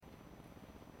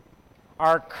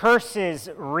Are curses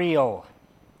real?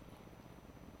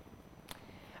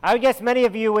 I would guess many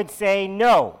of you would say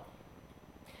no,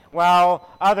 while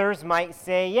others might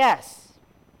say yes.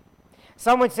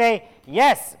 Some would say,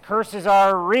 yes, curses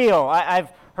are real. I've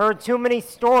heard too many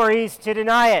stories to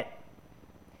deny it.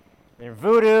 They're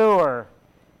voodoo or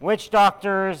witch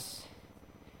doctors,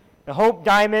 the Hope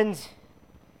Diamond,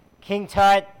 King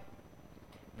Tut,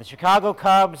 the Chicago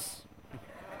Cubs.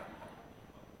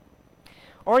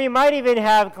 Or you might even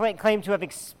have claimed to have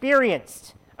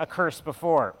experienced a curse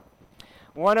before.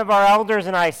 One of our elders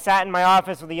and I sat in my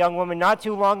office with a young woman not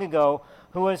too long ago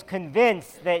who was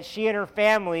convinced that she and her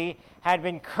family had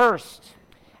been cursed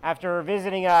after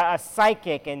visiting a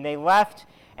psychic, and they left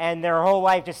and their whole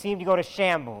life just seemed to go to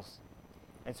shambles.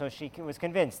 And so she was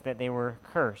convinced that they were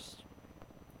cursed.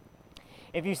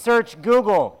 If you search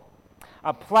Google,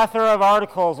 a plethora of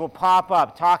articles will pop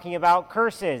up talking about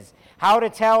curses, how to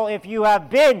tell if you have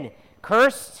been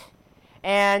cursed,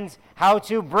 and how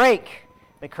to break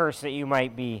the curse that you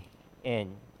might be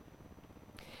in.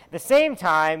 At the same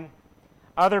time,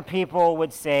 other people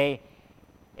would say,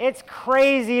 it's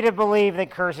crazy to believe that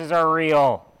curses are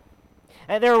real.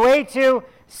 And they're way too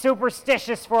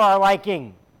superstitious for our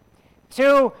liking,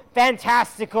 too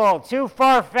fantastical, too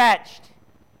far-fetched.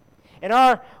 In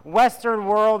our Western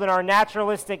world, in our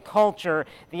naturalistic culture,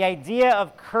 the idea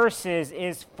of curses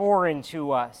is foreign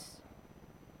to us.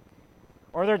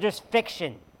 Or they're just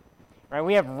fiction. Right?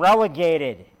 We have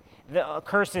relegated the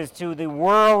curses to the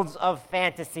worlds of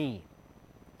fantasy,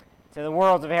 to the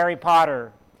worlds of Harry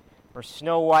Potter, or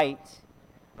Snow White,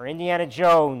 or Indiana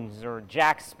Jones, or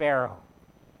Jack Sparrow,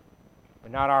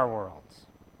 but not our worlds.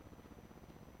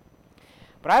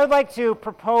 But I would like to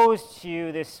propose to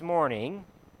you this morning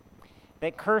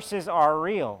that curses are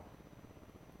real,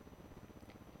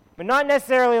 but not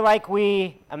necessarily like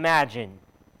we imagine.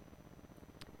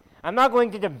 I'm not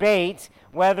going to debate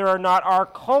whether or not our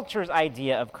culture's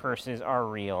idea of curses are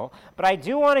real, but I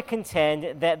do want to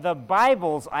contend that the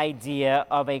Bible's idea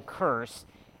of a curse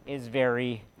is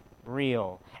very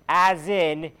real, as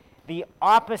in the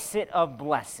opposite of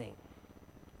blessing,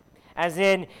 as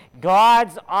in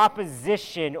God's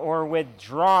opposition or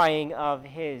withdrawing of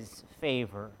his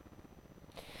favor.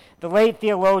 The late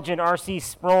theologian R.C.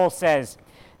 Sproul says,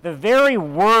 the very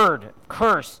word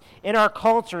curse in our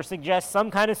culture suggests some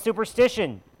kind of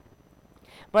superstition.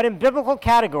 But in biblical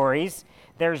categories,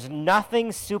 there's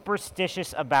nothing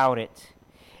superstitious about it.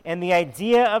 And the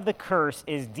idea of the curse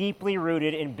is deeply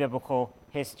rooted in biblical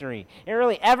history. And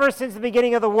really, ever since the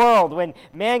beginning of the world, when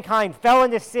mankind fell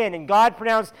into sin and God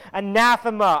pronounced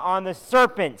anathema on the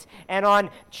serpent and on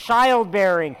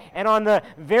childbearing and on the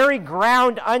very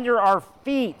ground under our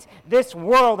feet, this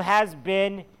world has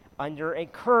been under a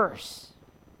curse.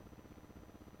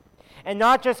 And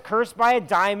not just cursed by a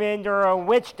diamond or a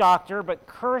witch doctor, but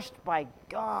cursed by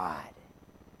God.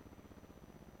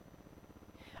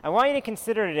 I want you to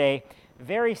consider today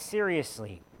very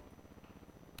seriously,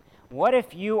 what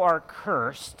if you are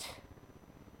cursed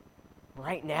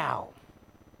right now?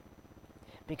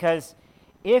 Because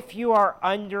if you are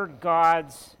under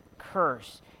God's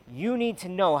curse, you need to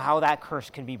know how that curse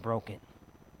can be broken.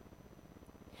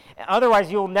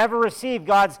 Otherwise, you'll never receive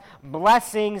God's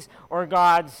blessings or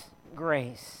God's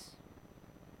grace.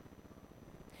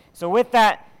 So with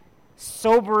that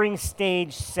sobering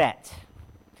stage set,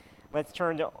 let's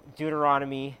turn to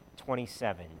Deuteronomy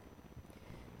 27.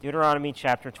 Deuteronomy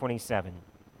chapter 27.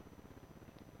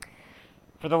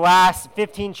 For the last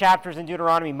 15 chapters in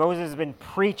Deuteronomy, Moses has been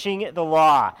preaching the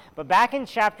law. But back in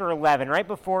chapter 11, right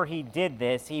before he did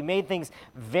this, he made things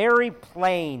very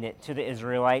plain to the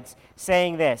Israelites,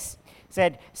 saying this. He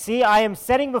said, see, I am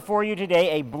setting before you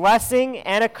today a blessing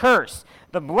and a curse.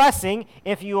 The blessing,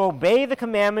 if you obey the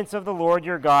commandments of the Lord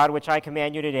your God, which I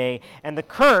command you today, and the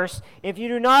curse, if you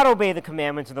do not obey the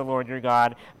commandments of the Lord your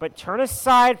God, but turn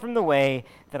aside from the way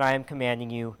that I am commanding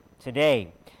you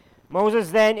today.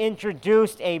 Moses then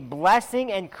introduced a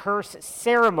blessing and curse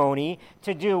ceremony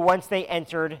to do once they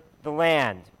entered the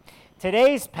land.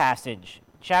 Today's passage,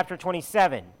 chapter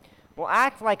 27, will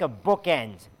act like a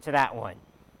bookend to that one,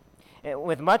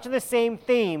 with much of the same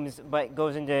themes, but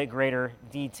goes into greater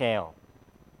detail.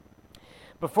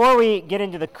 Before we get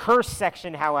into the curse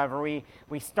section, however, we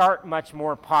start much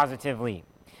more positively.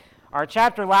 Our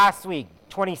chapter last week,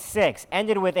 26,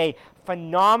 ended with a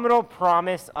phenomenal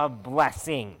promise of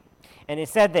blessing. And it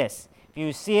said this, if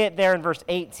you see it there in verse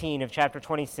 18 of chapter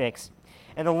 26,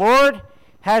 and the Lord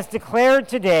has declared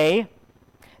today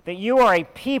that you are a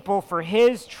people for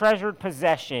his treasured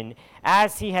possession,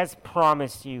 as he has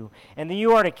promised you, and that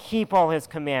you are to keep all his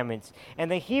commandments, and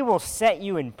that he will set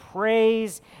you in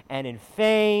praise and in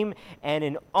fame and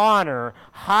in honor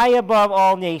high above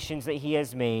all nations that he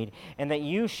has made, and that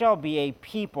you shall be a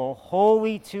people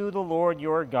holy to the Lord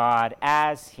your God,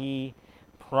 as he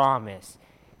promised.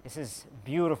 This is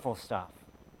beautiful stuff.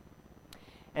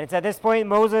 And it's at this point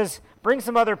Moses brings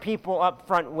some other people up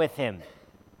front with him.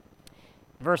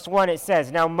 Verse 1, it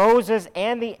says, "Now Moses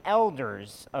and the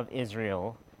elders of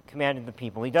Israel commanded the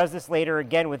people." He does this later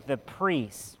again with the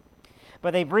priests.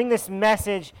 But they bring this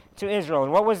message to Israel.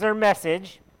 And what was their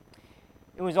message?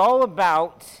 It was all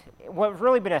about what's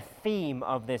really been a theme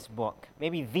of this book,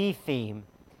 maybe the theme,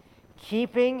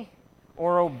 keeping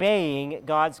or obeying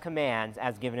God's commands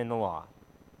as given in the law.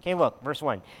 Okay, look, verse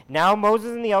 1. "Now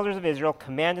Moses and the elders of Israel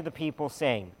commanded the people,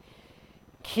 saying,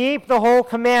 'Keep the whole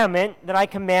commandment that I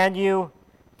command you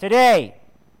today.'"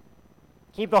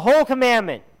 Keep the whole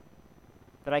commandment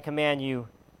that I command you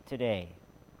today.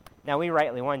 Now we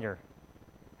rightly wonder,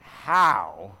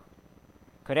 how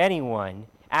could anyone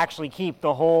actually keep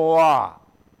the whole law?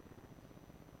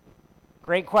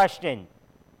 Great question.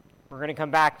 We're going to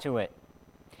come back to it.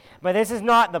 But this is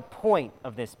not the point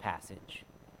of this passage.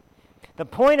 The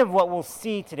point of what we'll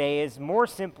see today is more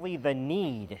simply the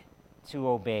need to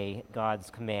obey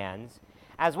God's commands,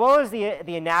 as well as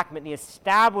the enactment, the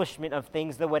establishment of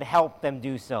things that would help them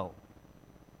do so.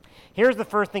 Here's the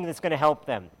first thing that's going to help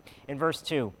them. In verse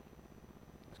 2,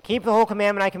 "Keep the whole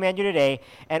commandment I command you today,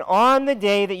 and on the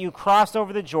day that you cross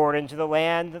over the Jordan to the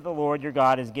land that the Lord your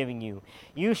God is giving you,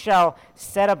 you shall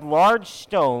set up large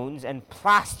stones and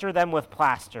plaster them with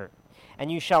plaster,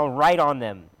 and you shall write on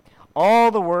them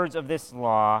all the words of this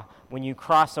law when you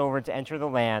cross over to enter the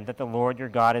land that the Lord your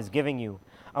God is giving you,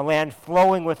 a land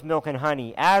flowing with milk and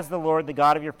honey, as the Lord, the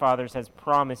God of your fathers, has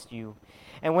promised you.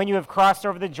 And when you have crossed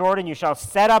over the Jordan, you shall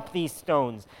set up these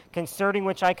stones, concerning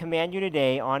which I command you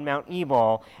today on Mount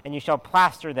Ebal, and you shall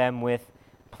plaster them with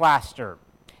plaster."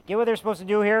 Get what they're supposed to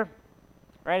do here?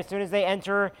 Right, as soon as they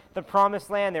enter the promised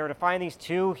land, they were to find these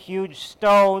two huge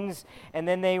stones, and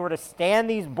then they were to stand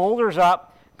these boulders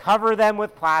up, cover them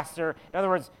with plaster. In other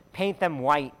words, paint them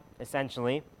white,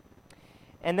 essentially.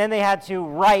 And then they had to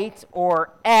write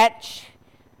or etch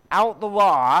out the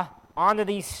law onto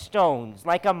these stones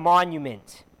like a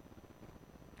monument.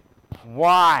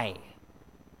 Why?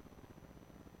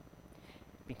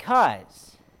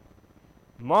 Because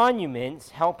monuments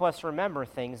help us remember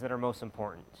things that are most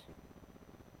important.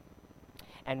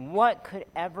 And what could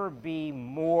ever be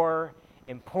more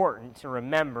important to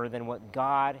remember than what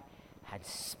God had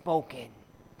spoken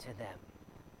to them?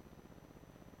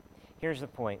 Here's the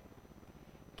point.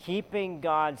 Keeping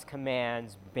God's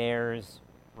commands bears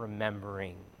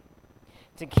remembering.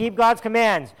 To keep God's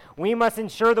commands, we must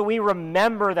ensure that we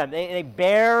remember them. They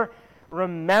bear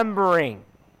remembering.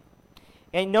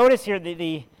 And notice here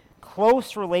the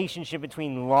close relationship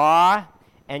between law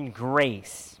and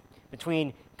grace,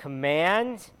 between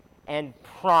command and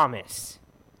promise.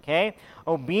 Okay?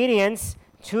 Obedience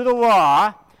to the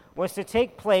law was to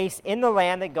take place in the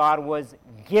land that God was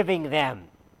giving them.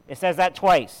 It says that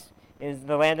twice. Is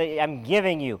the land that I'm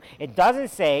giving you. It doesn't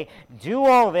say, do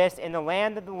all this in the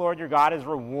land that the Lord your God is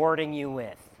rewarding you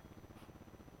with.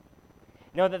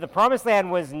 Know that the promised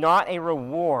land was not a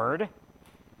reward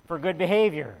for good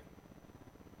behavior.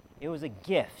 It was a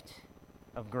gift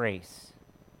of grace.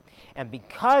 And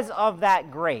because of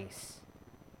that grace,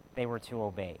 they were to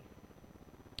obey.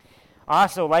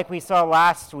 Also, like we saw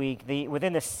last week,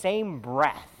 within the same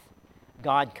breath,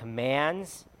 God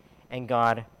commands and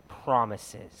God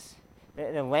promises.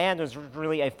 The land was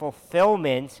really a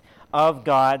fulfillment of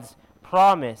God's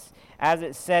promise. As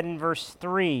it said in verse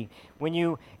 3, when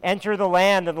you enter the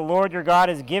land that the Lord your God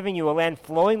is giving you, a land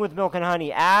flowing with milk and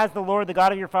honey, as the Lord, the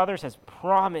God of your fathers, has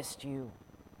promised you.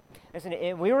 Listen,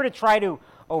 if we were to try to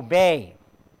obey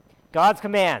God's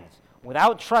commands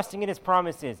without trusting in his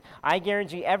promises, I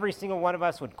guarantee every single one of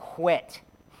us would quit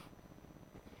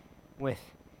with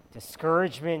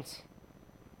discouragement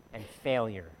and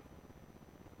failure.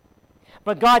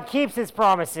 But God keeps his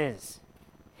promises.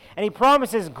 And he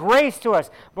promises grace to us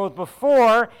both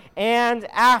before and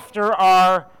after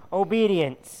our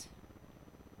obedience.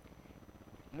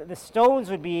 The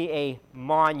stones would be a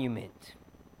monument.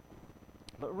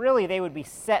 But really, they would be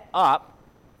set up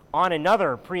on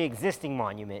another pre-existing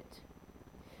monument.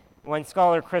 One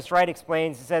scholar, Chris Wright,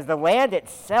 explains, he says, the land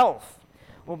itself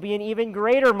will be an even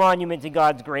greater monument to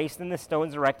God's grace than the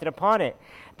stones erected upon it.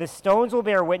 The stones will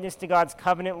bear witness to God's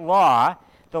covenant law.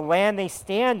 The land they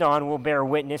stand on will bear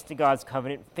witness to God's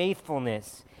covenant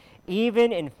faithfulness.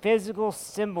 Even in physical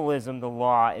symbolism, the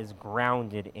law is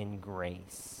grounded in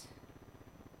grace.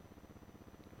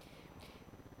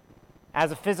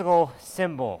 As a physical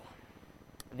symbol,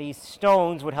 these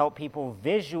stones would help people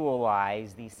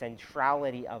visualize the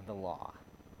centrality of the law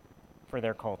for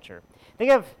their culture.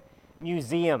 Think of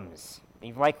museums.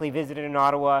 You've likely visited in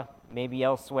Ottawa, maybe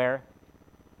elsewhere.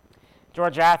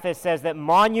 George Athas says that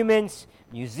monuments,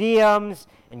 museums,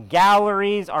 and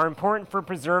galleries are important for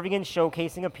preserving and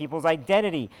showcasing a people's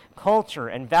identity, culture,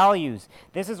 and values.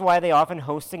 This is why they often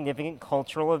host significant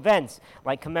cultural events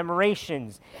like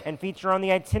commemorations and feature on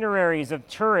the itineraries of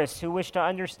tourists who wish to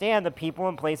understand the people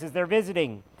and places they're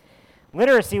visiting.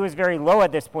 Literacy was very low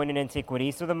at this point in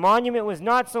antiquity, so the monument was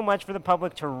not so much for the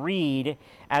public to read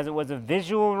as it was a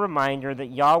visual reminder that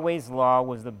Yahweh's law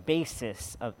was the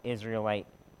basis of Israelite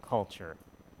culture.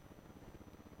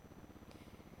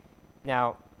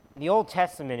 Now, the Old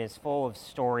Testament is full of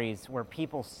stories where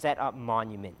people set up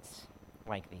monuments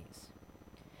like these,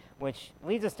 which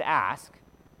leads us to ask,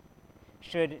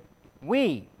 should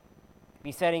we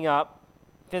be setting up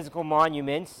physical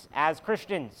monuments as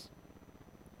Christians?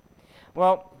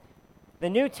 Well, the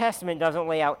New Testament doesn't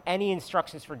lay out any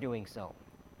instructions for doing so.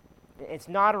 It's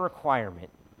not a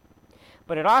requirement.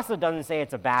 But it also doesn't say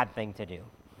it's a bad thing to do.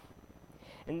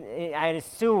 And I'd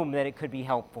assume that it could be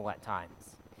helpful at times.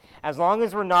 As long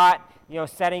as we're not,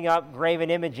 setting up graven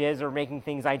images or making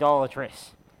things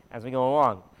idolatrous as we go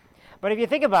along. But if you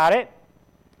think about it,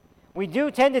 we do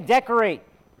tend to decorate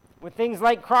with things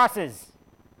like crosses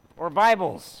or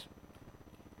Bibles,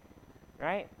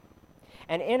 right?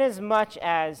 And inasmuch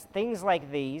as things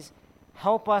like these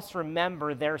help us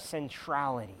remember their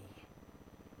centrality,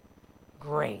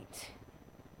 great.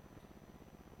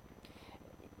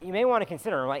 You may want to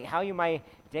consider how you might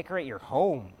decorate your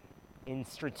home in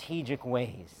strategic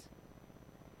ways.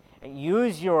 And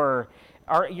use your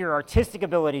artistic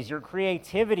abilities, your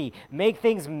creativity, make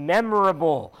things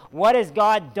memorable. What has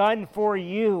God done for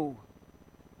you?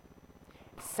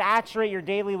 Saturate your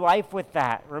daily life with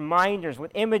that. Reminders,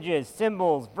 with images,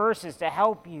 symbols, verses to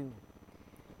help you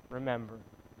remember.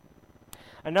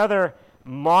 Another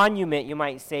monument, you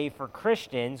might say, for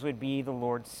Christians would be the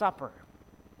Lord's Supper,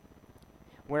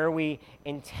 where we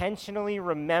intentionally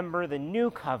remember the new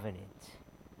covenant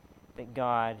that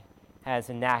God has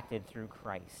enacted through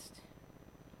Christ.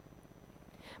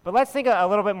 But let's think a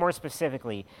little bit more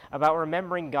specifically about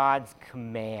remembering God's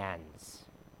commands.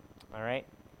 All right?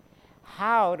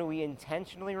 How do we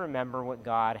intentionally remember what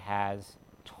God has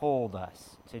told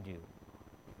us to do?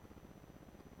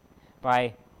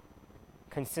 By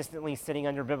consistently sitting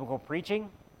under biblical preaching?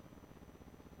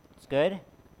 It's good.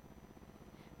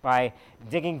 By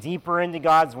digging deeper into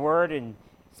God's Word in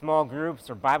small groups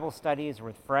or Bible studies or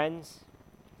with friends?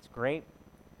 It's great.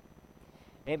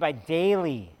 Maybe by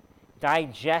daily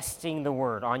digesting the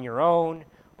Word on your own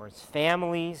or as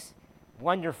families?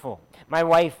 Wonderful. My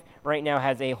wife right now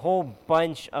has a whole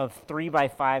bunch of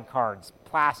 3x5 cards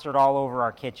plastered all over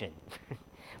our kitchen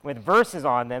with verses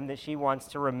on them that she wants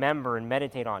to remember and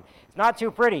meditate on. It's not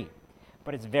too pretty,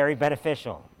 but it's very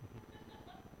beneficial.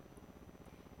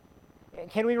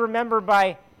 Can we remember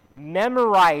by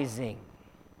memorizing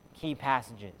key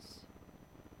passages?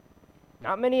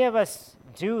 Not many of us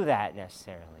do that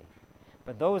necessarily,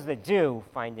 but those that do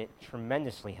find it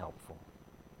tremendously helpful.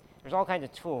 There's all kinds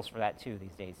of tools for that too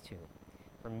these days too,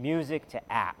 from music to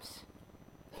apps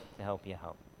to help you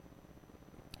out.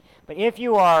 But if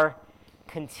you are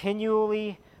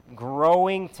continually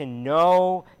growing to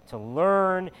know, to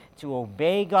learn, to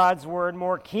obey God's word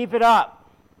more, keep it up.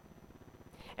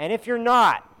 And if you're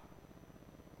not,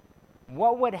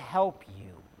 what would help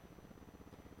you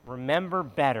remember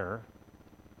better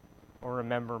or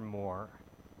remember more?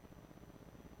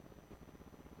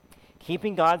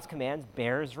 Keeping God's commands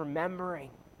bears remembering.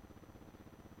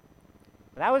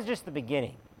 That was just the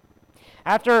beginning.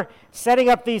 After setting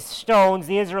up these stones,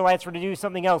 the Israelites were to do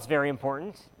something else very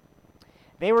important.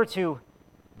 They were to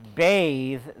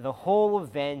bathe the whole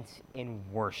event in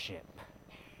worship.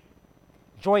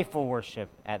 Joyful worship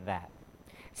at that.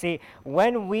 See,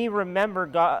 when we remember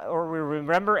God, or we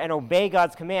remember and obey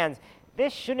God's commands,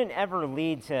 this shouldn't ever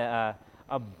lead to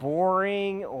a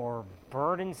boring or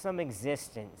burdensome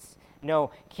existence. No,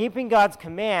 keeping God's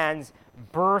commands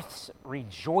births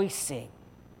rejoicing.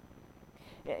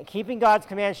 Keeping God's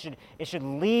commands should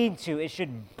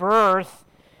birth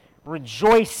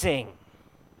rejoicing.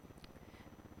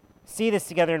 See this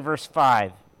together in verse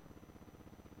 5.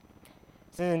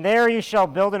 It says, "And there you shall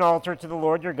build an altar to the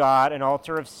Lord your God, an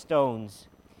altar of stones.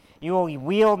 You will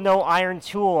wield no iron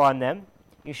tool on them.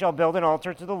 You shall build an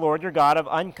altar to the Lord your God of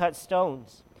uncut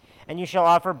stones. And you shall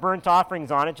offer burnt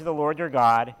offerings on it to the Lord your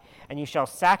God, and you shall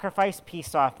sacrifice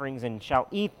peace offerings, and shall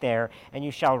eat there, and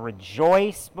you shall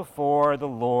rejoice before the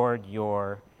Lord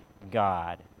your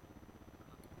God.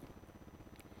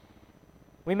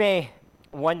 We may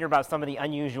wonder about some of the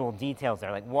unusual details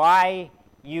there, like why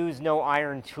use no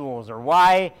iron tools, or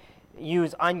why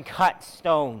use uncut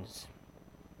stones?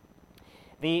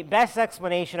 The best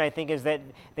explanation, I think, is that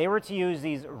they were to use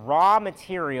these raw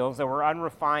materials that were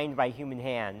unrefined by human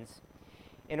hands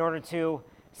in order to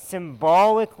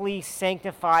symbolically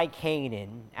sanctify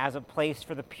Canaan as a place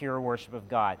for the pure worship of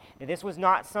God. Now, this was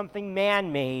not something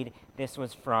man-made, this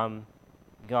was from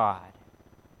God.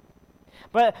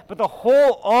 But the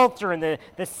whole altar and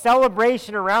the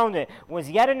celebration around it was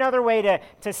yet another way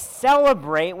to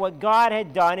celebrate what God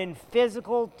had done in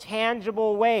physical,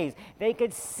 tangible ways. They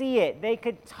could see it, they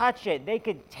could touch it, they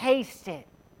could taste it.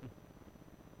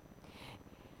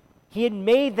 He had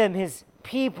made them his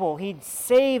people, he'd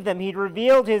saved them, he'd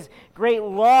revealed his great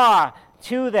law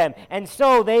to them, and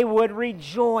so they would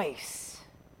rejoice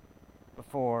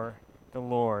before the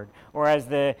Lord. Or as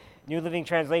the New Living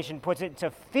Translation puts it,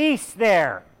 to feast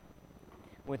there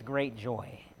with great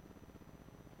joy.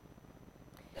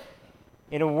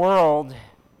 In a world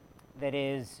that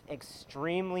is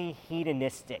extremely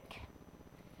hedonistic,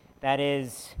 that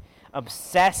is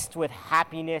obsessed with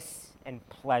happiness and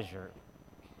pleasure,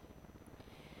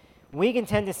 we can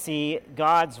tend to see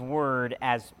God's word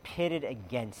as pitted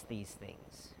against these things.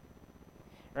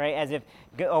 Right? As if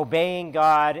obeying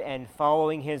God and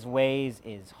following his ways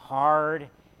is hard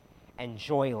and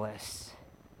joyless,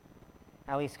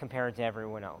 at least compared to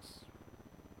everyone else.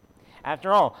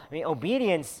 After all,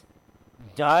 obedience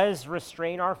does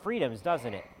restrain our freedoms,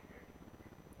 doesn't it?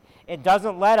 It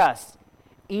doesn't let us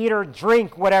eat or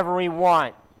drink whatever we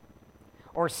want,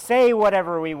 or say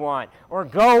whatever we want, or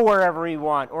go wherever we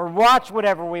want, or watch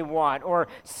whatever we want, or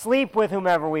sleep with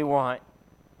whomever we want.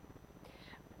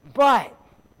 But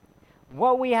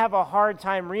what we have a hard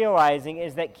time realizing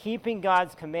is that keeping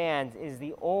God's commands is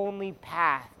the only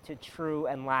path to true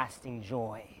and lasting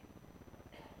joy.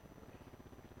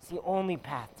 It's the only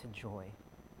path to joy.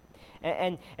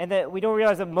 And that we don't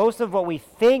realize that most of what we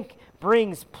think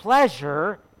brings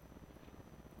pleasure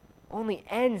only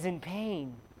ends in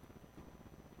pain.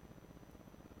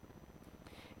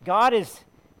 God is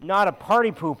not a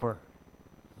party pooper.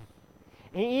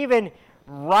 He even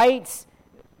writes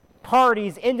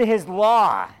parties into his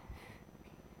law.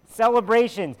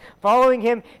 Celebrations. Following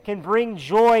him can bring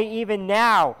joy even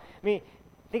now. Think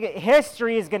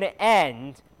history is going to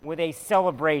end with a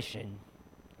celebration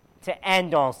to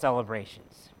end all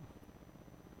celebrations.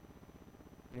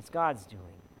 It's God's doing.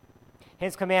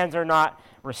 His commands are not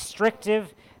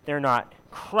restrictive, they're not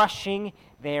crushing,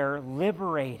 they're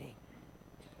liberating.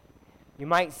 You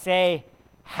might say,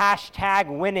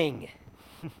 #winning.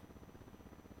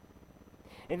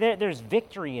 And there's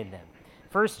victory in them.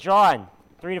 1 John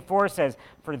 3-4 says,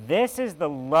 "For this is the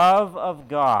love of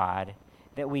God,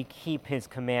 that we keep his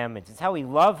commandments." It's how we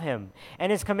love him. And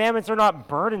his commandments are not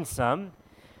burdensome.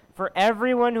 For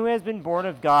everyone who has been born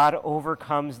of God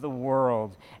overcomes the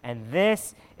world. And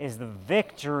this is the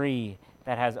victory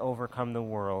that has overcome the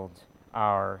world,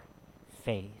 our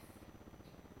faith.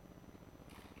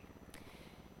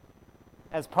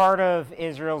 As part of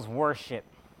Israel's worship,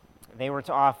 they were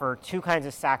to offer two kinds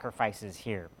of sacrifices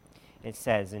here. It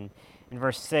says in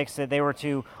verse 6 that they were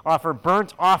to offer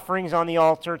burnt offerings on the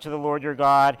altar to the Lord your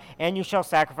God, and you shall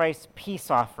sacrifice peace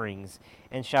offerings,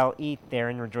 and shall eat there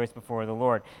and rejoice before the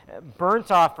Lord.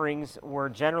 Burnt offerings were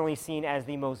generally seen as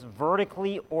the most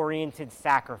vertically oriented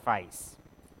sacrifice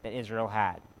that Israel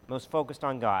had, most focused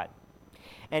on God.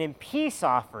 And in peace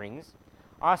offerings,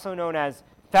 also known as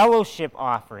fellowship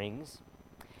offerings,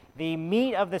 the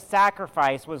meat of the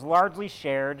sacrifice was largely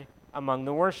shared among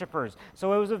the worshipers.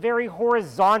 So it was a very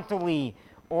horizontally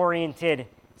oriented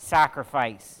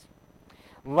sacrifice.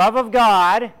 Love of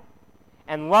God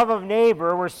and love of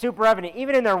neighbor were super evident,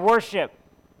 even in their worship.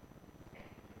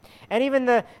 And even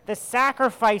the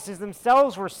sacrifices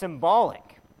themselves were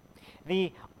symbolic.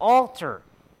 The altar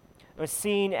was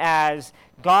seen as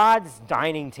God's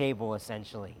dining table,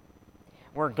 essentially,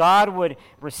 where God would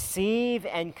receive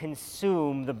and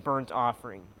consume the burnt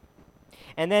offering.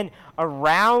 And then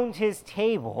around his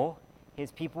table,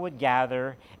 his people would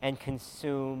gather and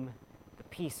consume the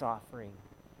peace offering.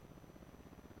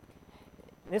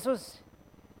 This was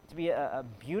to be a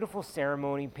beautiful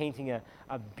ceremony, painting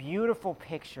a beautiful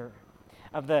picture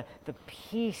of the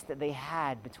peace that they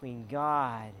had between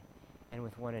God and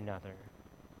with one another.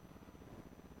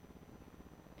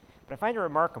 But I find it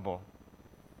remarkable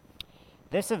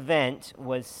This event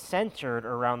was centered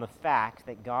around the fact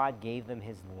that God gave them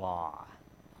his law.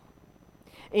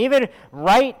 Even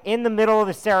right in the middle of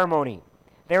the ceremony,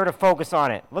 they were to focus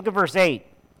on it. Look at verse 8.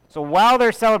 So while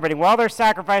they're celebrating, while they're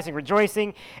sacrificing,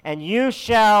 rejoicing, and you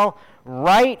shall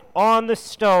write on the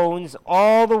stones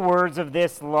all the words of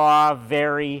this law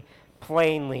very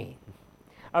plainly.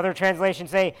 Other translations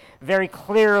say very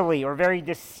clearly or very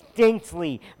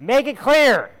distinctly. Make it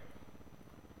clear.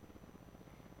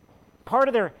 Part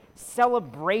of their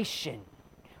celebration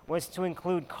was to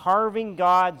include carving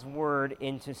God's word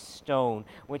into stone,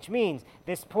 which means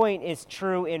this point is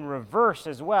true in reverse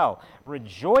as well.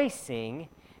 Rejoicing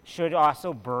should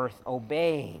also birth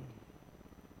obeying.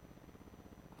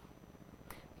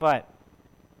 But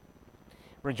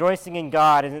rejoicing in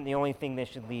God isn't the only thing that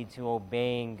should lead to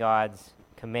obeying God's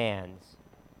commands.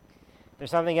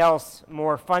 There's something else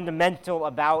more fundamental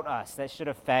about us that should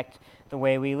affect the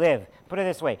way we live. Put it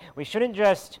this way, we shouldn't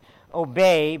just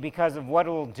obey because of what it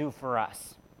will do for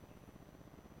us.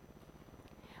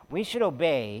 We should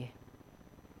obey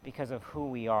because of who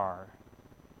we are.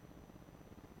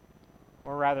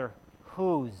 Or rather,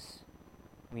 whose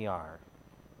we are.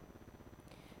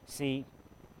 See,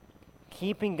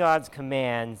 keeping God's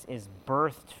commands is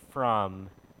birthed from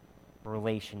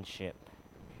relationship.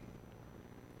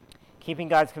 Keeping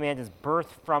God's commands is birthed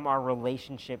from our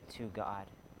relationship to God.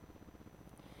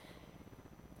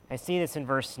 I see this in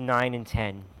verse 9 and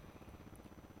 10. It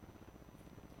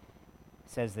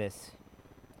says this.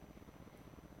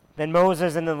 Then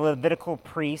Moses and the Levitical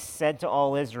priests said to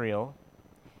all Israel,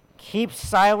 keep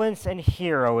silence and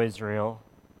hear, O Israel.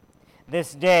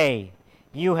 This day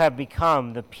you have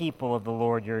become the people of the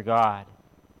Lord your God.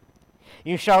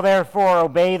 You shall therefore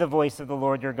obey the voice of the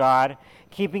Lord your God,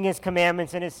 keeping his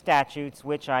commandments and his statutes,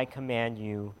 which I command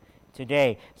you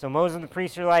today. So Moses and the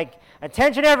priests are like,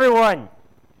 attention everyone!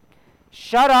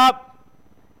 Shut up,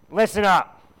 listen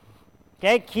up.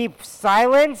 Okay, keep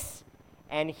silence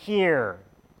and hear,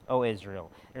 O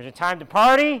Israel. There's a time to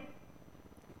party,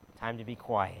 time to be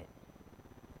quiet.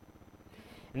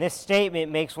 And this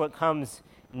statement makes what comes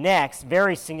next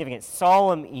very significant,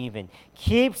 solemn even.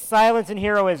 Keep silence and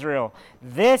hear, O Israel.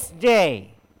 This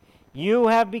day you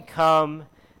have become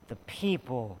the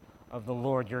people of the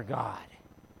Lord your God.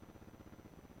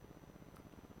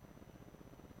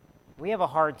 We have a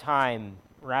hard time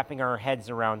wrapping our heads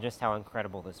around just how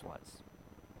incredible this was.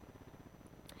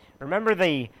 Remember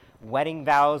the wedding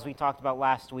vows we talked about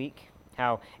last week?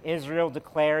 How Israel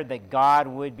declared that God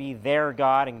would be their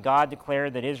God, and God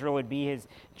declared that Israel would be his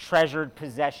treasured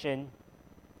possession.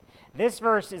 This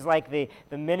verse is like the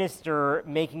minister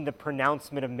making the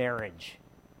pronouncement of marriage.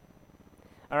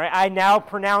 All right, I now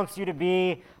pronounce you to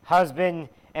be husband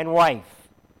and wife.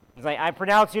 It's like, I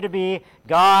pronounce you to be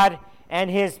God and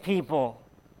his people.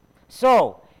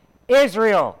 So,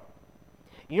 Israel,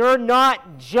 you're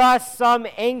not just some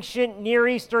ancient Near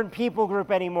Eastern people group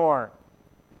anymore.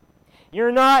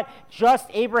 You're not just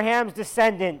Abraham's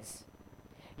descendants.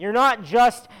 You're not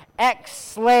just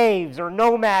ex-slaves or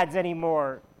nomads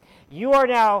anymore. You are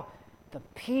now the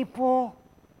people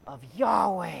of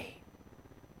Yahweh.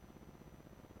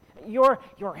 You're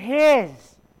his.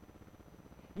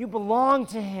 You belong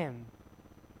to him.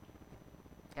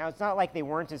 Now, it's not like they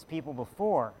weren't his people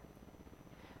before,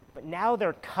 but now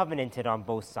they're covenanted on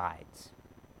both sides.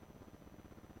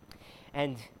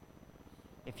 And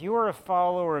if you are a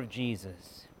follower of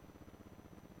Jesus,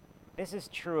 this is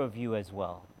true of you as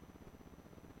well.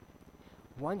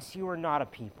 Once you were not a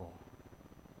people,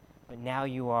 but now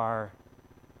you are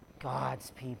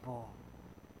God's people.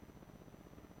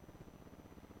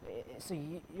 So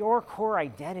your core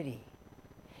identity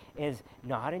is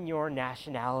not in your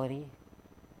nationality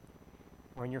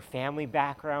or in your family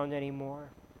background anymore.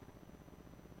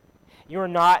 You're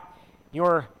not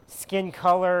your skin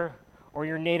color or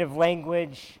your native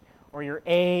language or your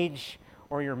age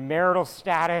or your marital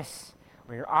status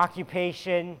or your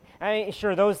occupation. I mean,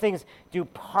 sure, those things do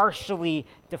partially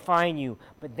define you,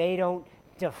 but they don't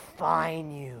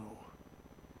define you.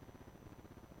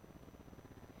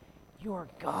 You are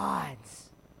God's.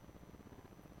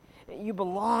 You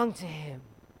belong to him.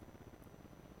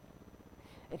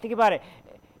 And think about it.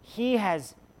 He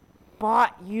has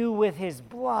bought you with his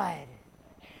blood.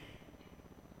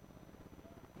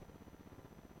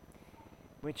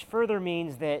 Which further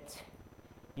means that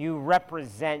you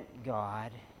represent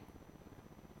God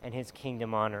and his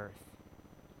kingdom on earth.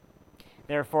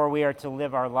 Therefore, we are to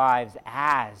live our lives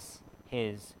as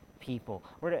his people.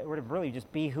 We're to really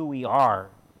just be who we are.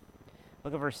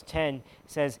 Look at verse 10. It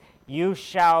says, you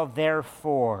shall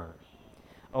therefore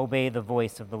obey the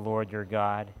voice of the Lord your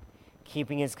God,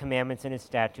 keeping his commandments and his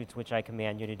statutes, which I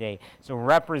command you today. So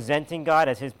representing God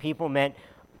as his people meant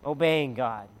obeying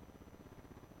God.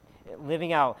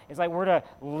 Living out. It's like we're to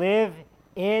live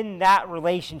in that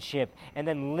relationship and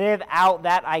then live out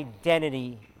that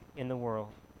identity in the world.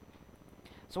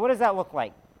 So what does that look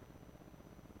like?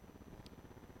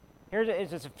 Here's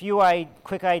just a few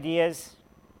quick ideas.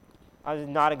 I was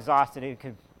not exhausted. It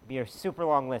could be a super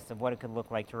long list of what it could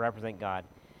look like to represent God.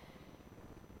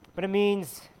 But it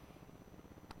means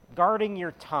guarding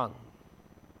your tongue,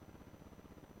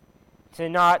 to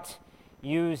not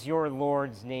use your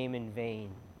Lord's name in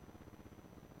vain,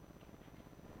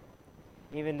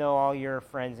 even though all your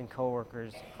friends and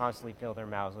coworkers constantly fill their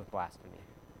mouths with blasphemy.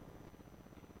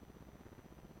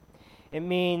 It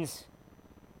means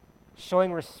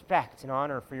showing respect and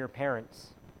honor for your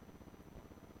parents,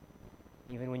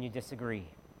 even when you disagree.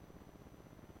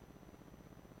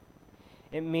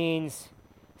 It means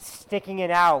sticking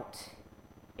it out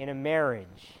in a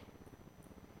marriage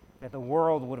that the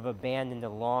world would have abandoned a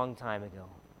long time ago.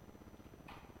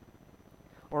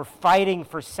 Or fighting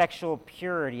for sexual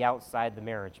purity outside the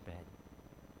marriage bed.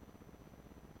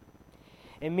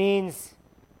 It means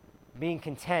being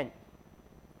content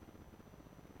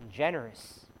and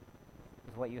generous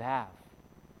with what you have.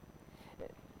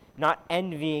 Not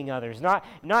envying others, not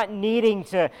needing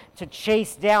to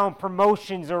chase down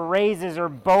promotions or raises or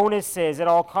bonuses at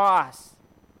all costs,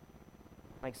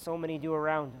 like so many do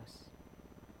around us.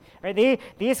 Right?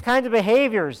 These kinds of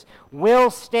behaviors will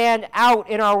stand out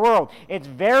in our world. It's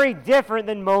very different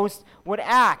than most would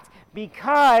act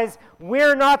because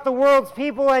we're not the world's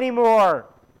people anymore.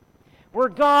 We're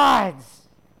God's.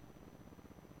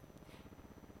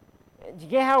 Do you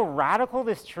get how radical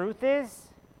this truth is?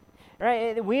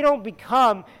 Right? We don't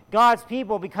become God's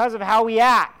people because of how we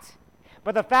act.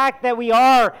 But the fact that we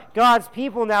are God's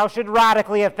people now should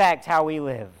radically affect how we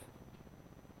live.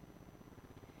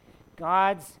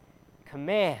 God's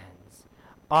commands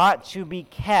ought to be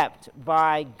kept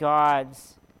by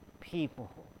God's people.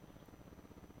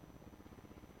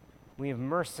 We have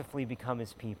mercifully become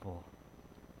his people,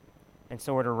 and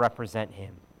so we're to represent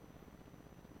him.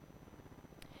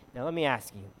 Now let me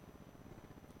ask you,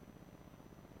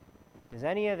 does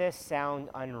any of this sound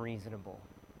unreasonable?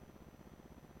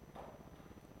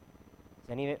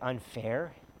 Is any of it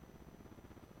unfair?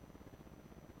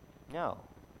 No.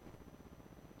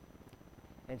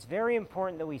 And it's very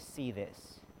important that we see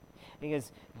this,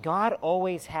 because God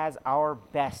always has our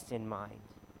best in mind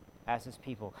as his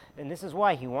people. And this is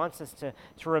why he wants us to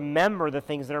remember the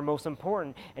things that are most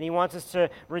important, and he wants us to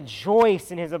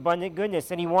rejoice in his abundant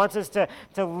goodness, and he wants us to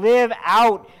live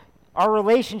out our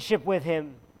relationship with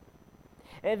him.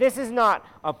 And this is not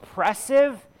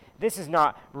oppressive. This is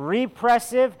not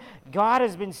repressive. God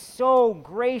has been so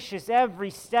gracious every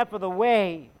step of the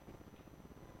way,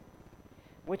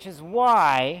 which is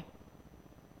why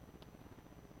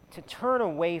to turn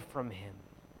away from him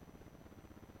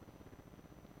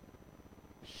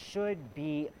should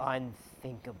be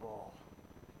unthinkable.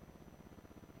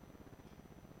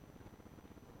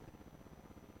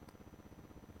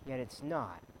 Yet it's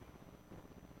not.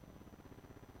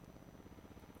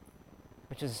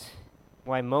 Which is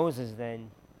why Moses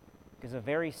then gives a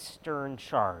very stern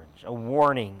charge, a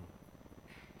warning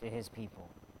to his people.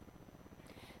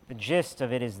 The gist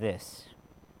of it is this,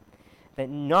 that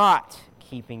not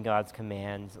keeping God's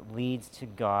commands leads to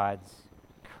God's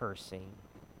cursing.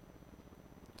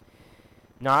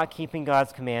 Not keeping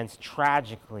God's commands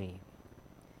tragically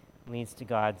leads to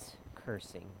God's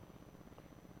cursing.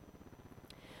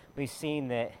 We've seen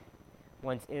that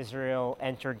once Israel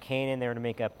entered Canaan, they were to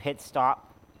make a pit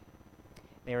stop.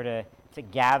 They were to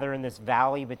gather in this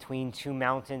valley between two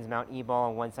mountains, Mount Ebal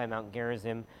on one side, Mount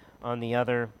Gerizim on the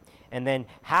other. And then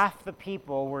half the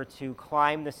people were to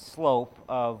climb the slope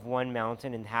of one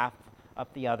mountain and half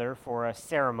up the other for a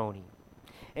ceremony.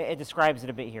 It describes it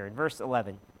a bit here. In verse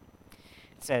 11,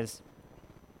 it says,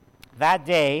 "That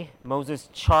day Moses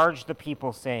charged the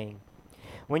people, saying,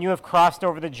 'When you have crossed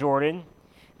over the Jordan,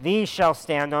 these shall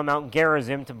stand on Mount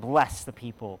Gerizim to bless the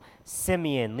people.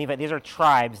 Simeon, Levi,'" these are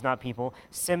tribes, not people.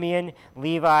 "Simeon,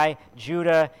 Levi,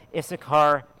 Judah,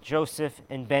 Issachar, Joseph,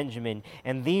 and Benjamin.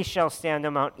 And these shall stand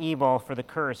on Mount Ebal for the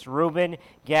curse. Reuben,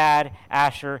 Gad,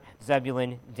 Asher,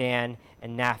 Zebulun, Dan,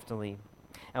 and Naphtali."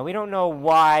 And we don't know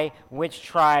which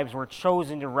tribes were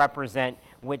chosen to represent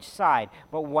which side.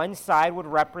 But one side would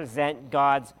represent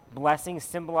God's blessing,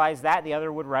 symbolize that. The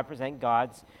other would represent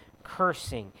God's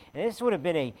cursing. And this would have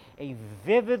been a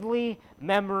vividly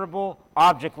memorable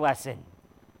object lesson.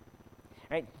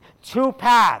 Right? Two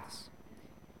paths.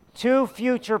 Two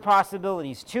future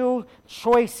possibilities, two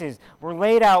choices were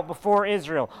laid out before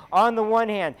Israel. On the one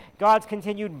hand, God's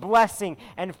continued blessing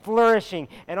and flourishing,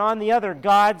 and on the other,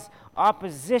 God's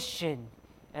opposition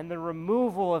and the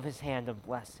removal of his hand of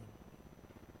blessing.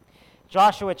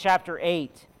 Joshua chapter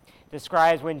 8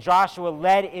 describes when Joshua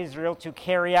led Israel to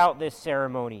carry out this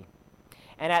ceremony.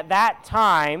 And at that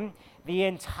time, the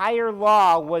entire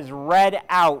law was read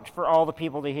out for all the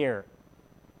people to hear.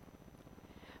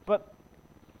 But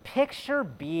picture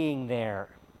being there.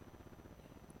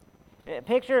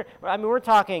 We're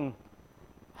talking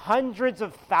hundreds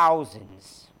of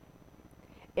thousands,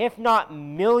 if not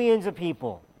millions of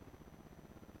people,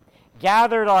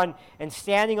 gathered on and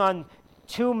standing on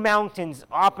two mountains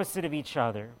opposite of each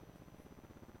other.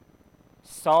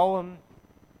 Solemn,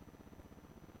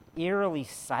 eerily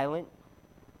silent,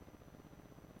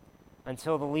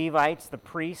 until the Levites, the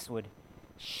priests, would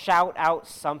shout out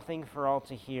something for all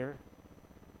to hear.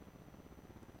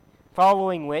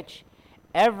 Following which,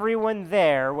 everyone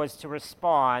there was to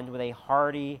respond with a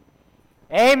hearty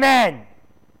Amen.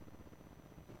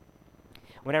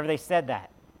 Whenever they said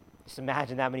that, just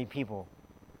imagine that many people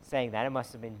saying that. It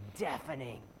must have been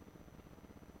deafening.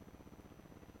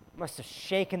 It must have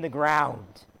shaken the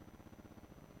ground.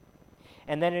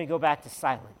 And then it'd go back to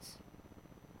silence.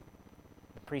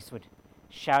 The priest would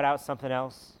shout out something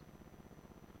else.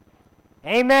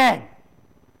 Amen.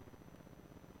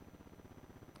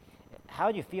 How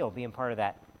would you feel being part of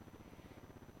that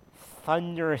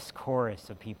thunderous chorus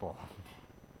of people?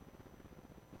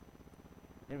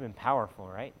 It would have been powerful,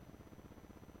 right?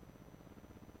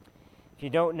 If you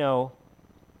don't know,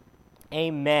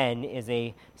 amen is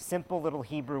a simple little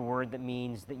Hebrew word that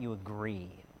means that you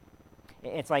agree.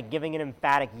 It's like giving an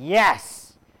emphatic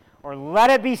yes, or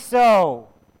let it be so.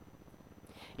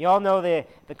 You all know the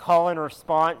call and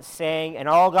response saying, and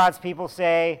all God's people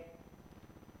say,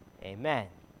 amen,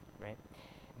 right?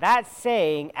 That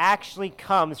saying actually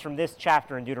comes from this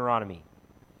chapter in Deuteronomy.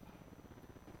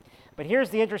 But here's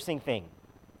the interesting thing.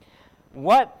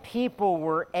 What people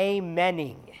were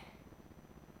amening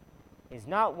is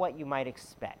not what you might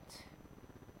expect.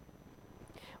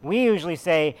 We usually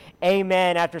say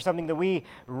amen after something that we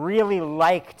really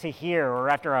like to hear, or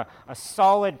after a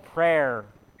solid prayer.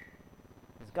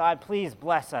 God, please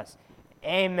bless us.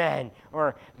 Amen.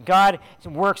 Or God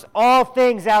works all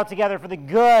things out together for the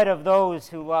good of those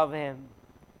who love him.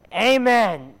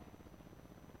 Amen.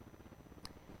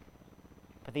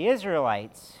 But the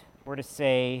Israelites were to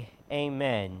say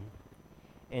amen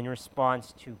in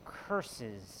response to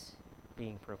curses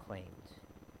being proclaimed.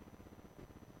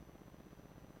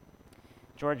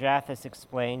 George Athas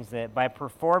explains that by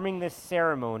performing this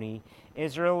ceremony,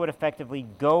 Israel would effectively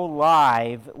go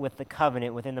live with the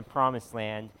covenant within the promised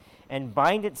land and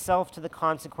bind itself to the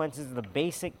consequences of the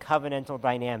basic covenantal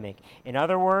dynamic. In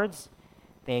other words,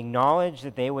 they acknowledged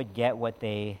that they would get what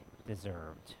they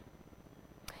deserved.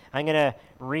 I'm going to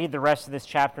read the rest of this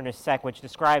chapter in a sec, which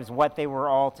describes what they were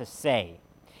all to say.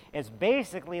 It's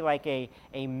basically like a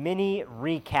mini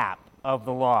recap of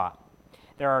the law.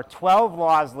 There are 12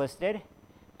 laws listed,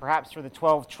 perhaps for the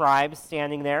 12 tribes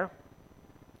standing there.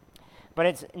 But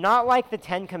it's not like the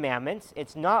 10 Commandments.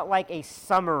 It's not like a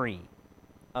summary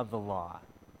of the law.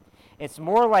 It's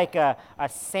more like a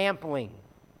sampling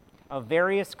of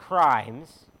various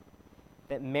crimes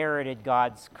that merited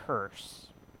God's curse.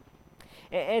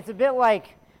 It's a bit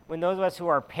like when those of us who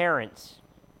are parents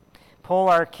pull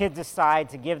our kids aside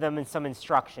to give them some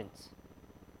instructions.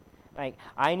 Like,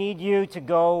 I need you to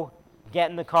go get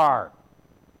in the car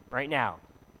right now.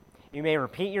 You may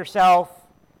repeat yourself,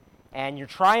 and you're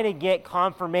trying to get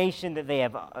confirmation that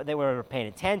they were paying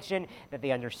attention, that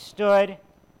they understood,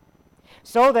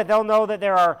 so that they'll know that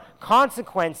there are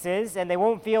consequences and they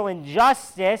won't feel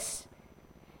injustice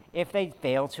if they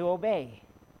fail to obey.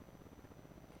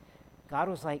 God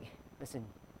was like, listen,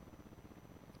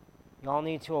 y'all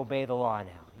need to obey the law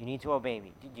now. You need to obey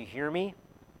me. Did you hear me?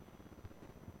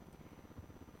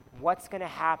 What's going to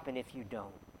happen if you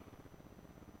don't?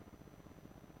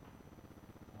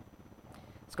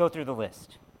 Let's go through the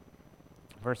list.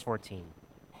 Verse 14.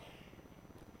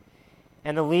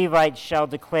 And the Levites shall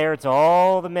declare to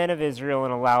all the men of Israel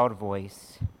in a loud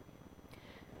voice,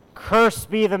 Cursed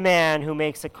be the man who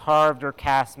makes a carved or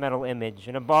cast metal image,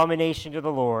 an abomination to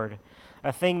the Lord,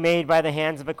 a thing made by the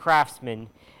hands of a craftsman,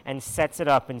 and sets it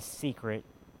up in secret.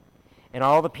 And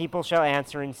all the people shall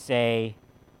answer and say,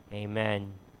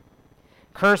 Amen.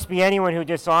 Cursed be anyone who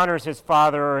dishonors his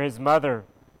father or his mother.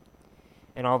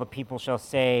 And all the people shall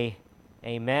say,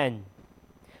 Amen.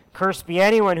 Cursed be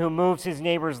anyone who moves his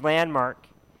neighbor's landmark.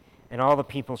 And all the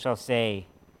people shall say,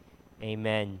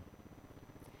 Amen.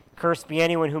 Cursed be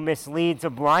anyone who misleads a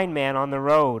blind man on the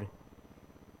road.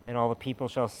 And all the people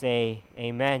shall say,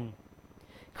 Amen.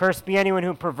 Cursed be anyone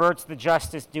who perverts the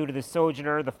justice due to the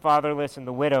sojourner, the fatherless, and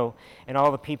the widow. And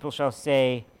all the people shall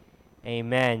say,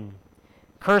 Amen.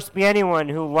 Cursed be anyone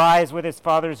who lies with his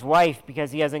father's wife,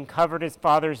 because he has uncovered his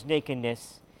father's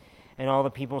nakedness. And all the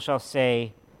people shall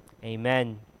say,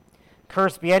 Amen.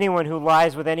 Cursed be anyone who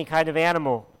lies with any kind of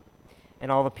animal.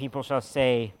 And all the people shall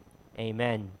say,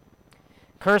 Amen.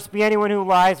 Cursed be anyone who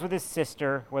lies with his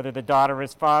sister, whether the daughter of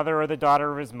his father or the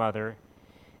daughter of his mother.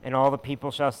 And all the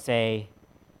people shall say,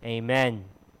 Amen.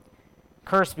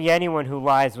 Cursed be anyone who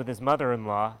lies with his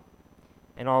mother-in-law.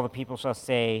 And all the people shall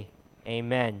say,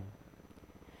 Amen.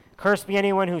 Cursed be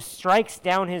anyone who strikes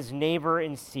down his neighbor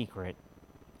in secret.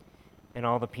 And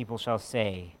all the people shall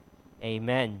say,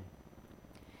 Amen.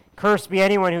 Cursed be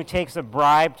anyone who takes a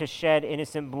bribe to shed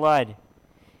innocent blood.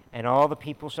 And all the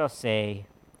people shall say,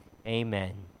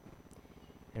 Amen.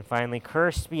 And finally,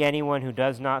 cursed be anyone who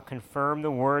does not confirm the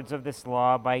words of this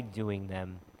law by doing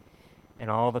them.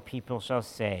 And all the people shall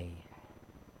say,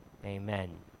 Amen.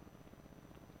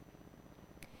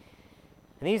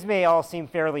 And these may all seem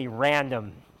fairly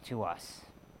random to us.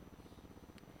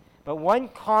 But one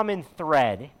common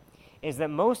thread is that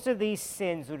most of these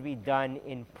sins would be done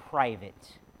in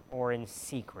private or in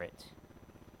secret.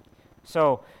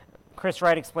 So, Chris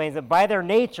Wright explains that by their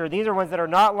nature, these are ones that are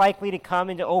not likely to come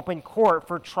into open court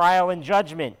for trial and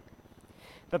judgment.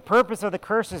 The purpose of the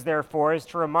curses, therefore, is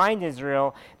to remind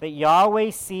Israel that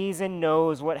Yahweh sees and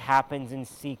knows what happens in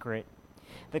secret.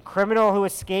 The criminal who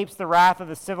escapes the wrath of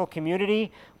the civil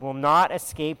community will not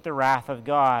escape the wrath of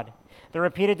God. The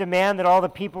repeated demand that all the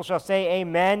people shall say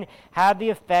Amen had the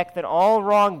effect that all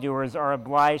wrongdoers are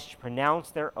obliged to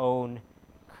pronounce their own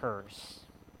curse.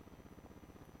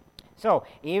 So,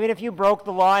 even if you broke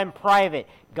the law in private,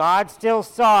 God still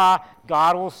saw,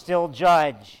 God will still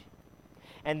judge.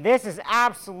 And this is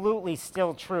absolutely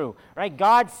still true, right?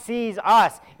 God sees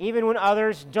us, even when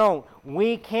others don't.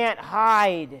 We can't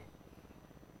hide.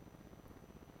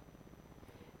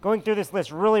 Going through this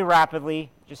list really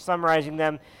rapidly, just summarizing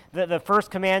them, the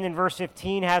first command in verse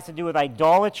 15 has to do with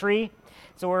idolatry.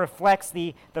 So it reflects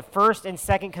the first and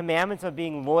second commandments of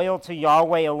being loyal to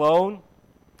Yahweh alone.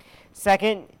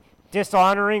 Second,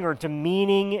 dishonoring or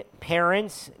demeaning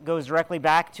parents goes directly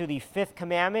back to the fifth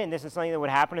commandment, and this is something that would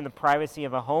happen in the privacy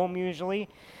of a home usually.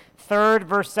 Third,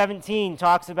 verse 17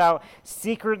 talks about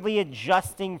secretly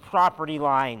adjusting property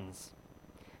lines.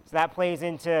 So that plays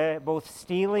into both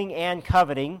stealing and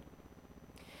coveting.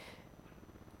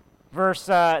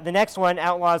 The next one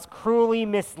outlaws cruelly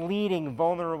misleading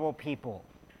vulnerable people,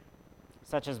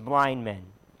 such as blind men.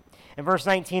 And verse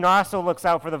 19 also looks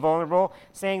out for the vulnerable,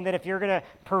 saying that if you're going to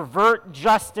pervert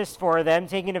justice for them,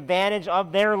 taking advantage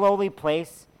of their lowly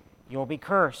place, you'll be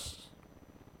cursed.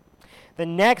 The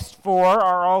next four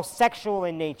are all sexual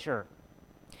in nature,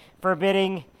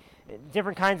 forbidding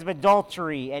different kinds of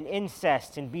adultery and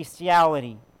incest and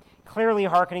bestiality, clearly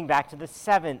hearkening back to the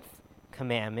seventh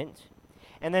commandment.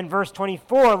 And then verse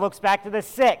 24 looks back to the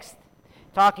sixth,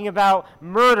 talking about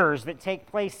murders that take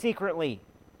place secretly.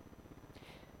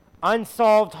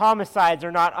 Unsolved homicides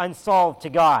are not unsolved to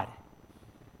God.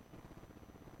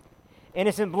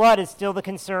 Innocent blood is still the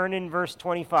concern in verse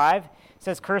 25. It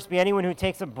says, cursed be anyone who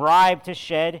takes a bribe to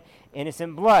shed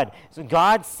innocent blood. So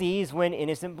God sees when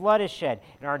innocent blood is shed.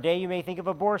 In our day, you may think of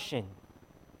abortion.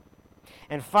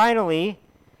 And finally,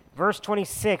 verse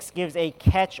 26 gives a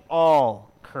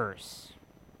catch-all curse.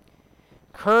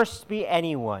 Cursed be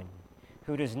anyone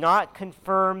who does not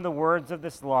confirm the words of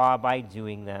this law by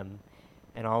doing them.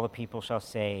 And all the people shall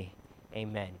say,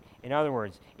 Amen. In other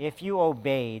words, if you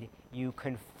obeyed, you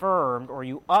confirmed or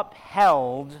you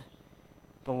upheld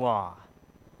the law.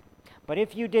 But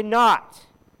if you did not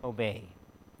obey,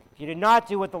 if you did not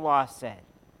do what the law said,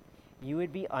 you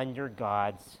would be under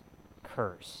God's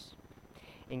curse.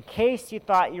 In case you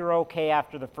thought you were okay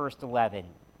after the first 11,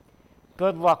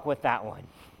 good luck with that one.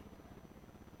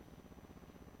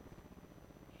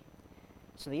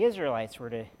 So the Israelites were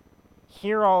to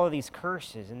hear all of these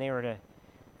curses, and they were to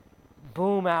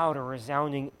boom out a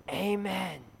resounding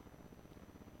Amen,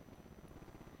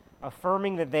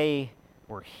 affirming that they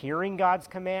were hearing God's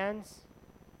commands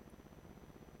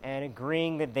and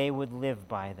agreeing that they would live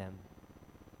by them.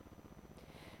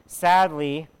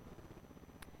 Sadly,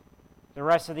 the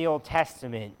rest of the Old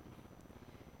Testament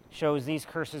shows these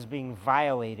curses being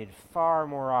violated far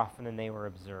more often than they were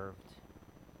observed.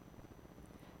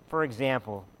 For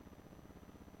example,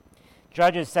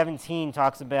 Judges 17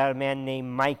 talks about a man named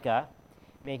Micah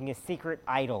making a secret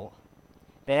idol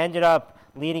that ended up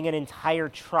leading an entire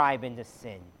tribe into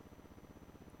sin.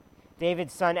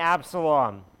 David's son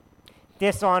Absalom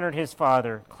dishonored his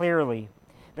father, clearly,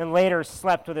 then later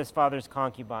slept with his father's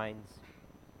concubines.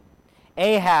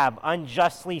 Ahab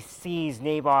unjustly seized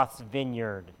Naboth's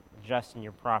vineyard, just in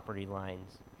your property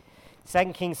lines.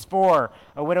 2 Kings 4,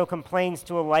 a widow complains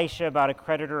to Elisha about a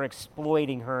creditor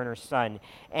exploiting her and her son.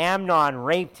 Amnon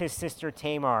raped his sister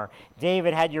Tamar.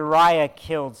 David had Uriah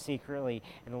killed secretly.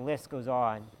 And the list goes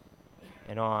on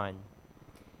and on.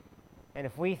 And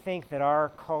if we think that our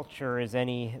culture is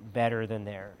any better than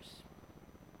theirs,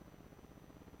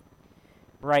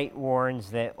 Wright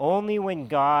warns that only when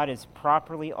God is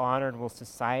properly honored will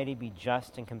society be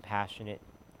just and compassionate.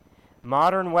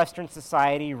 Modern Western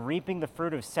society, reaping the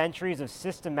fruit of centuries of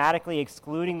systematically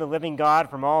excluding the living God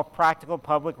from all practical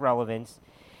public relevance,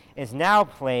 is now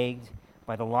plagued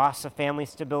by the loss of family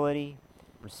stability,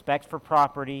 respect for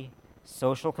property,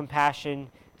 social compassion,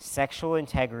 sexual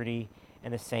integrity,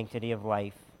 and the sanctity of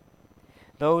life.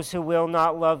 Those who will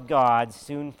not love God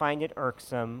soon find it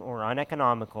irksome or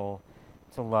uneconomical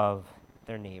to love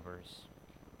their neighbors.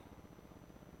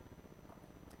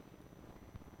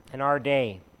 In our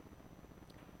day,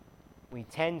 we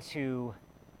tend to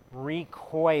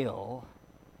recoil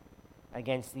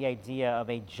against the idea of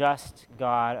a just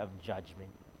God of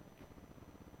judgment,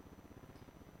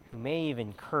 who may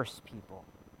even curse people.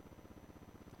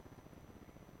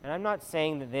 And I'm not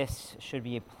saying that this should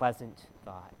be a pleasant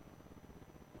thought.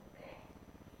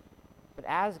 But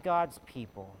as God's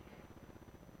people,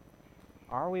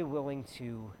 are we willing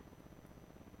to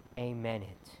amen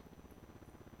it?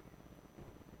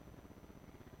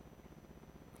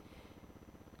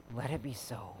 Let it be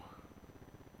so.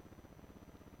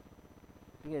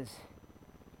 Because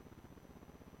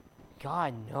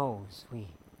God knows we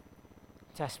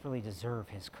desperately deserve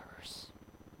his curse.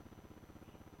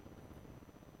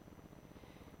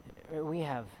 We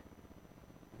have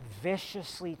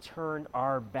viciously turned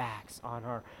our backs on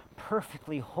our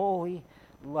perfectly holy,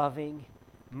 loving,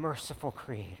 merciful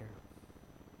Creator.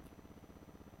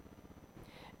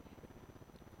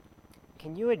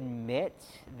 Can you admit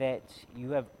that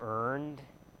you have earned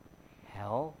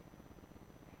hell?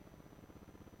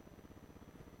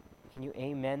 Can you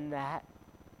amen that?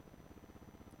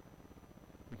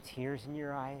 With tears in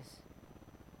your eyes?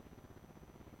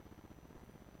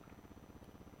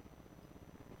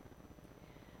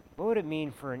 What would it mean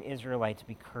for an Israelite to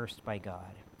be cursed by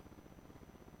God?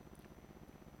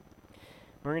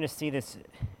 We're going to see this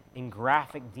in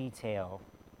graphic detail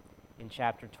in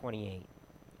chapter 28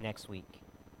 next week.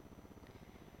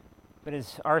 But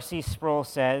as R.C. Sproul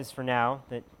says for now,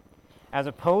 that as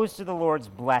opposed to the Lord's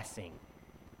blessing,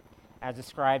 as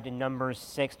described in Numbers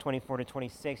 6, 24 to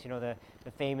 26, the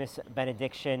famous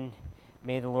benediction,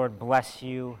 may the Lord bless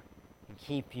you and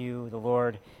keep you, the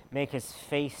Lord make his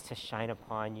face to shine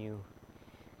upon you,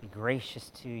 be gracious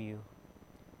to you.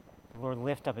 The Lord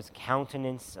lift up his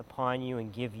countenance upon you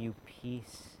and give you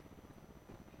peace.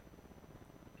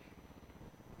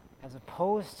 As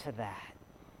opposed to that,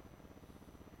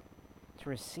 to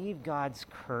receive God's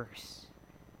curse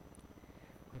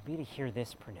would be to hear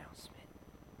this pronouncement.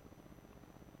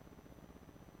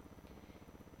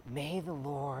 May the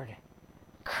Lord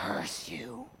curse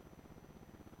you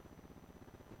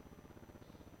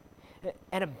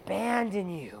and abandon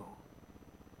you.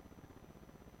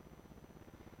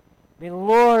 May the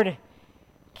Lord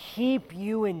keep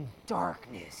you in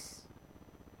darkness,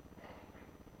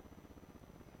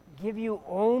 give you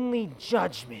only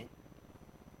judgment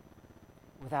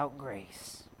without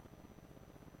grace.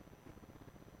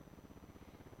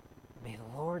 May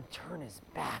the Lord turn his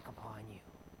back upon you,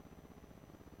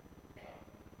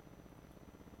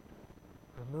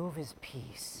 remove his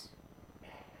peace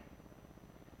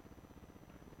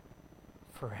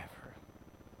forever.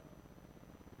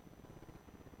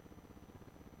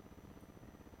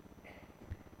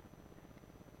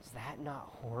 Is that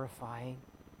not horrifying?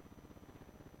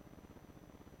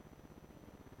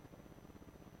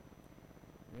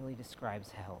 It really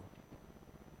describes hell.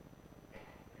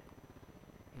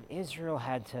 And Israel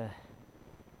had to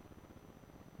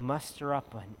muster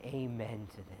up an amen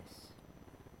to this.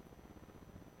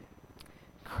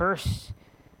 Cursed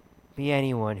be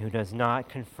anyone who does not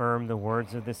confirm the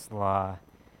words of this law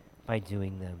by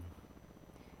doing them.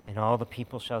 And all the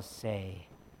people shall say,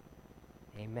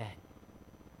 Amen.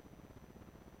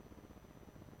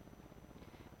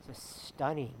 It's a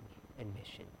stunning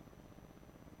admission,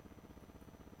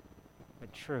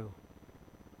 but true.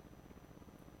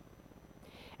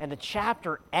 And the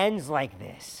chapter ends like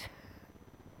this.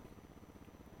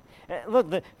 Look,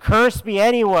 the curse be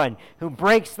anyone who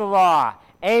breaks the law.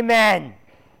 Amen.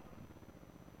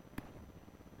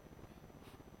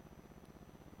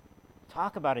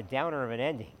 Talk about a downer of an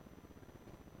ending.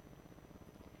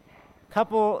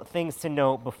 Couple things to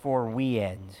note before we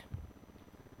end.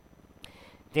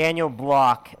 Daniel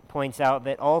Block points out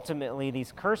that ultimately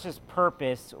these curses'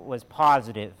 purpose was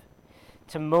positive,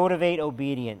 to motivate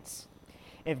obedience.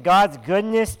 If God's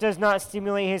goodness does not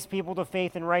stimulate his people to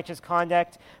faith and righteous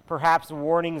conduct, perhaps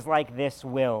warnings like this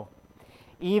will.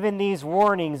 Even these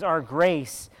warnings are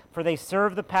grace, for they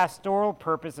serve the pastoral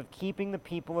purpose of keeping the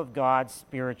people of God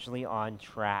spiritually on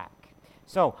track.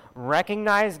 So,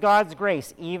 recognize God's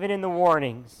grace even in the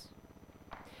warnings.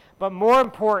 But more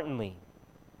importantly,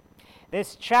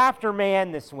 this chapter may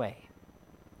end this way,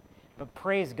 but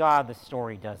praise God, the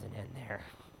story doesn't end there.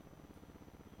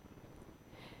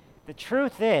 The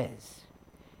truth is,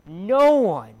 no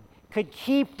one could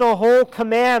keep the whole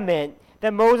commandment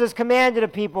that Moses commanded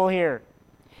of people here.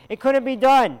 It couldn't be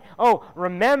done. Oh,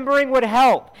 remembering would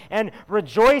help, and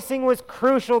rejoicing was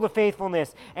crucial to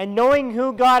faithfulness, and knowing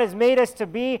who God has made us to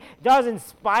be does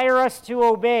inspire us to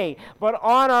obey. But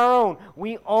on our own,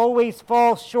 we always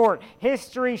fall short.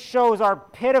 History shows our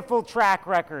pitiful track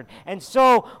record, and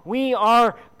so we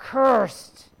are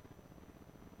cursed.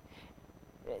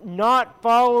 Not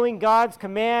following God's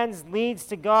commands leads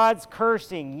to God's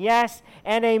cursing. Yes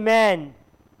and amen.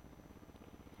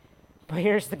 But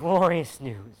here's the glorious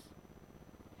news.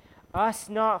 Us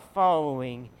not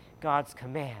following God's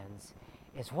commands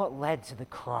is what led to the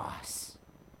cross.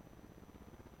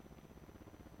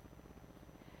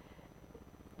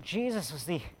 Jesus was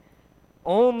the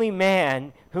only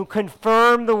man who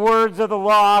confirmed the words of the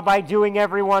law by doing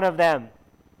every one of them.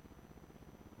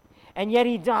 And yet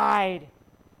he died,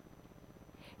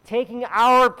 taking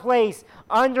our place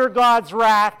under God's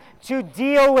wrath to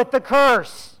deal with the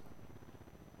curse.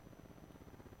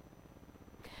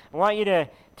 I want you to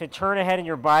turn ahead in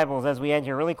your Bibles as we end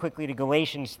here really quickly to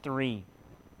Galatians 3.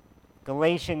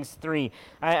 Galatians 3.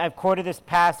 I've quoted this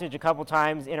passage a couple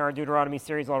times in our Deuteronomy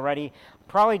series already.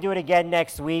 Probably do it again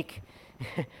next week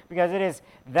because it is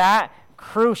that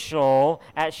crucial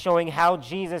at showing how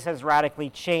Jesus has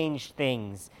radically changed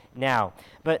things now.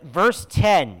 But verse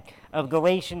 10 of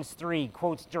Galatians 3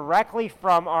 quotes directly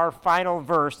from our final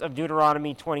verse of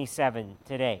Deuteronomy 27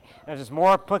 today. This is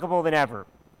more applicable than ever.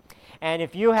 And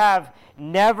if you have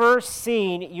never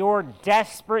seen your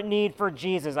desperate need for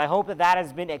Jesus, I hope that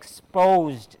has been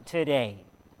exposed today.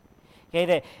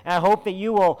 Okay, I hope that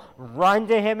you will run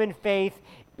to him in faith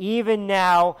even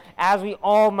now, as we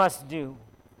all must do.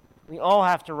 We all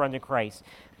have to run to Christ.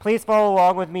 Please follow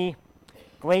along with me.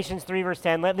 Galatians 3 verse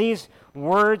 10. Let these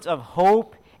words of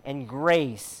hope and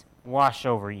grace wash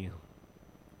over you.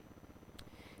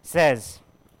 It says,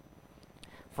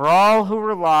 for all who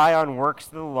rely on works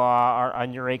of the law are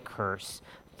under a curse.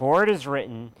 For it is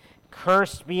written,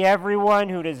 cursed be everyone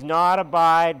who does not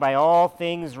abide by all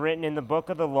things written in the book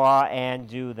of the law and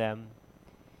do them.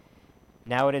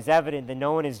 Now it is evident that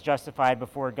no one is justified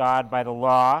before God by the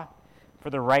law, for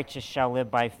the righteous shall live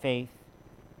by faith.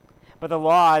 But the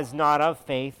law is not of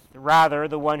faith, rather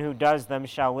the one who does them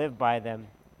shall live by them.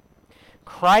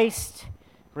 Christ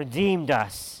redeemed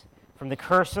us from the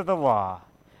curse of the law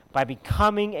by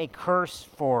becoming a curse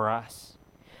for us.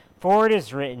 For it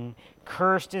is written,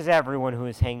 cursed is everyone who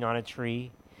is hanged on a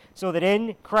tree, so that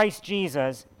in Christ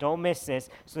Jesus, don't miss this,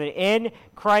 so that in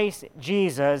Christ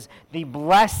Jesus, the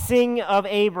blessing of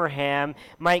Abraham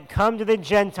might come to the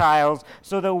Gentiles,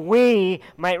 so that we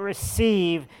might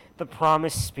receive the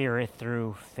promised Spirit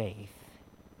through faith.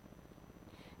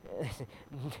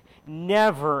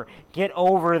 Never get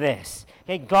over this.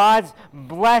 Okay, God's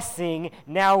blessing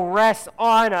now rests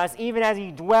on us, even as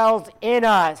he dwells in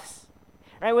us.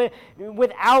 Right?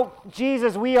 Without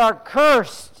Jesus, we are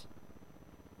cursed.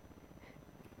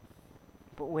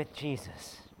 But with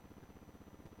Jesus,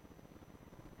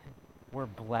 we're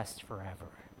blessed forever.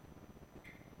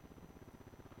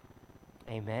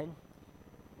 Amen?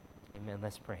 Amen.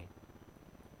 Let's pray.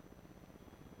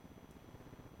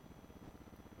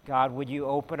 God, would you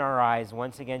open our eyes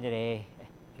once again today,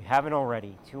 if you haven't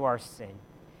already, to our sin,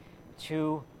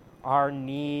 to our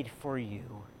need for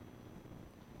you,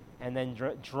 and then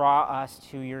draw us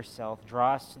to yourself,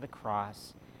 draw us to the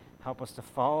cross. Help us to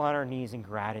fall on our knees in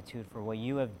gratitude for what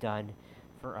you have done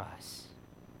for us.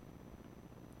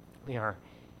 We are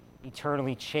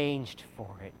eternally changed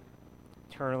for it,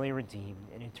 eternally redeemed,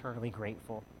 and eternally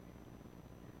grateful.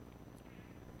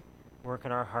 Work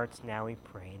in our hearts now, we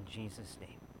pray, in Jesus'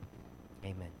 name.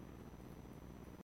 Amen.